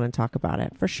come on and talk about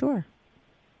it, for sure.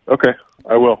 Okay,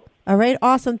 I will. All right,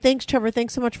 awesome. Thanks, Trevor.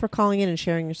 Thanks so much for calling in and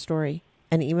sharing your story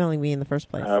and emailing me in the first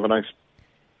place.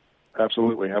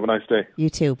 Absolutely. Have a nice day. You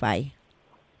too. Bye.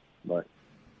 Bye.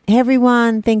 Hey,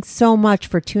 everyone. Thanks so much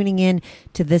for tuning in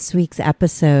to this week's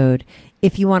episode.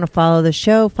 If you want to follow the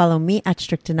show, follow me at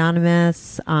Strict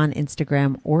Anonymous on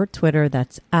Instagram or Twitter.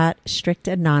 That's at Strict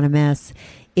Anonymous.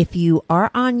 If you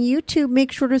are on YouTube,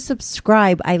 make sure to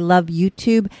subscribe. I love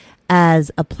YouTube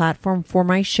as a platform for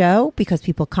my show, because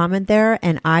people comment there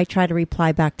and I try to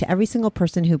reply back to every single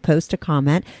person who posts a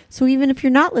comment. So even if you're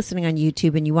not listening on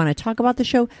YouTube and you want to talk about the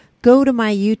show, go to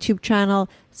my YouTube channel,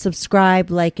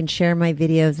 subscribe, like, and share my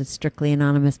videos at Strictly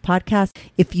Anonymous Podcast.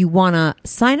 If you want to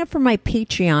sign up for my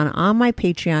Patreon, on my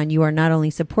Patreon, you are not only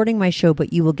supporting my show,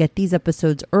 but you will get these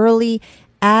episodes early,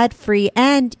 ad-free,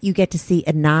 and you get to see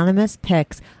anonymous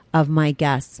pics of my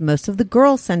guests. Most of the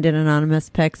girls send in anonymous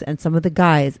pics, and some of the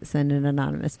guys send in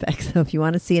anonymous pics. So if you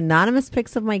want to see anonymous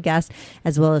pics of my guests,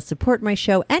 as well as support my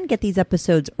show and get these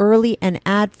episodes early and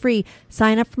ad-free,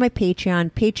 sign up for my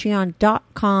Patreon,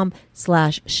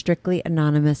 patreon.com/Strictly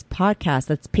Anonymous Podcast.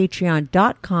 That's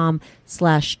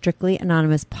patreon.com/Strictly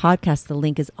Anonymous Podcast. The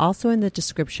link is also in the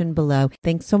description below.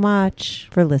 Thanks so much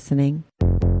for listening.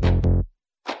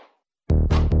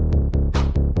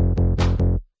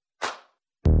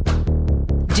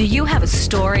 Do you have a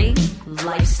story,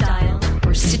 lifestyle,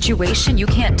 or situation you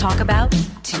can't talk about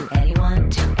to anyone?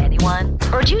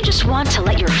 Or do you just want to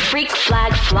let your freak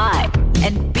flag fly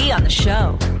and be on the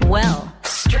show? Well,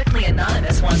 Strictly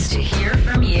Anonymous wants to hear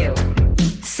from you.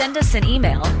 Send us an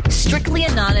email,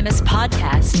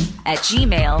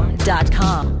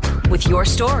 strictlyanonymouspodcast@gmail.com, with your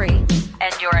story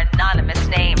and your anonymous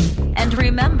name. And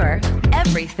remember,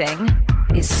 everything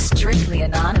is strictly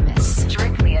anonymous.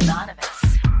 Strictly Anonymous.